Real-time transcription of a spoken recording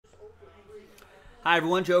Hi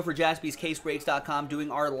everyone, Joe for jaspyscasebreaks.com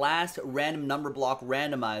doing our last random number block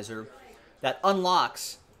randomizer that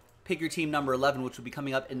unlocks pick your team number 11, which will be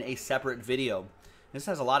coming up in a separate video. This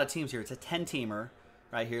has a lot of teams here. It's a 10-teamer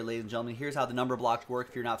right here, ladies and gentlemen. Here's how the number blocks work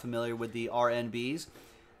if you're not familiar with the RNBs.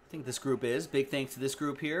 I think this group is. Big thanks to this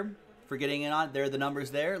group here for getting in on it. There are the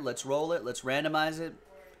numbers there. Let's roll it. Let's randomize it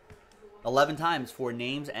 11 times for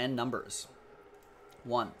names and numbers.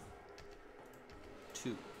 1,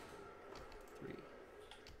 2, 3,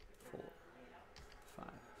 4, 5,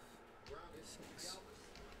 6,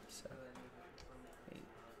 7, 8.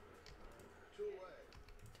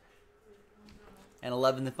 And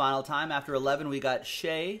 11 the final time. After 11, we got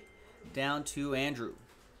Shay down to Andrew.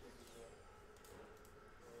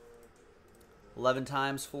 11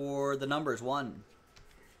 times for the numbers. 1,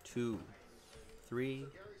 2, 3,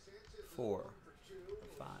 4,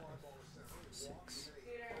 5, 6,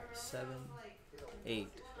 7, 8,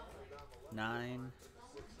 9,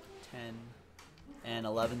 10, and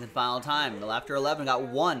 11 the final time. After 11, got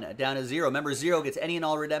 1 down to 0. Remember, 0 gets any and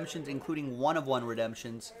all redemptions, including 1 of 1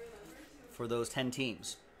 redemptions for those 10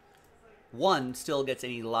 teams. 1 still gets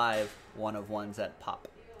any live 1 of 1s that pop,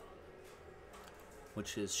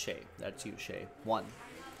 which is Shay. That's you, Shay. 1.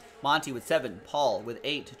 Monty with 7, Paul with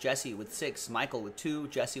 8, Jesse with 6, Michael with 2,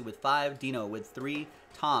 Jesse with 5, Dino with 3,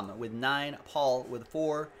 Tom with 9, Paul with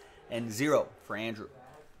 4, and 0 for Andrew.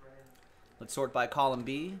 Let's sort by column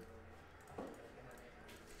B.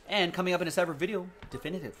 And coming up in a separate video,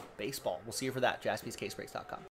 definitive baseball. We'll see you for that. jaspyscasebreaks.com.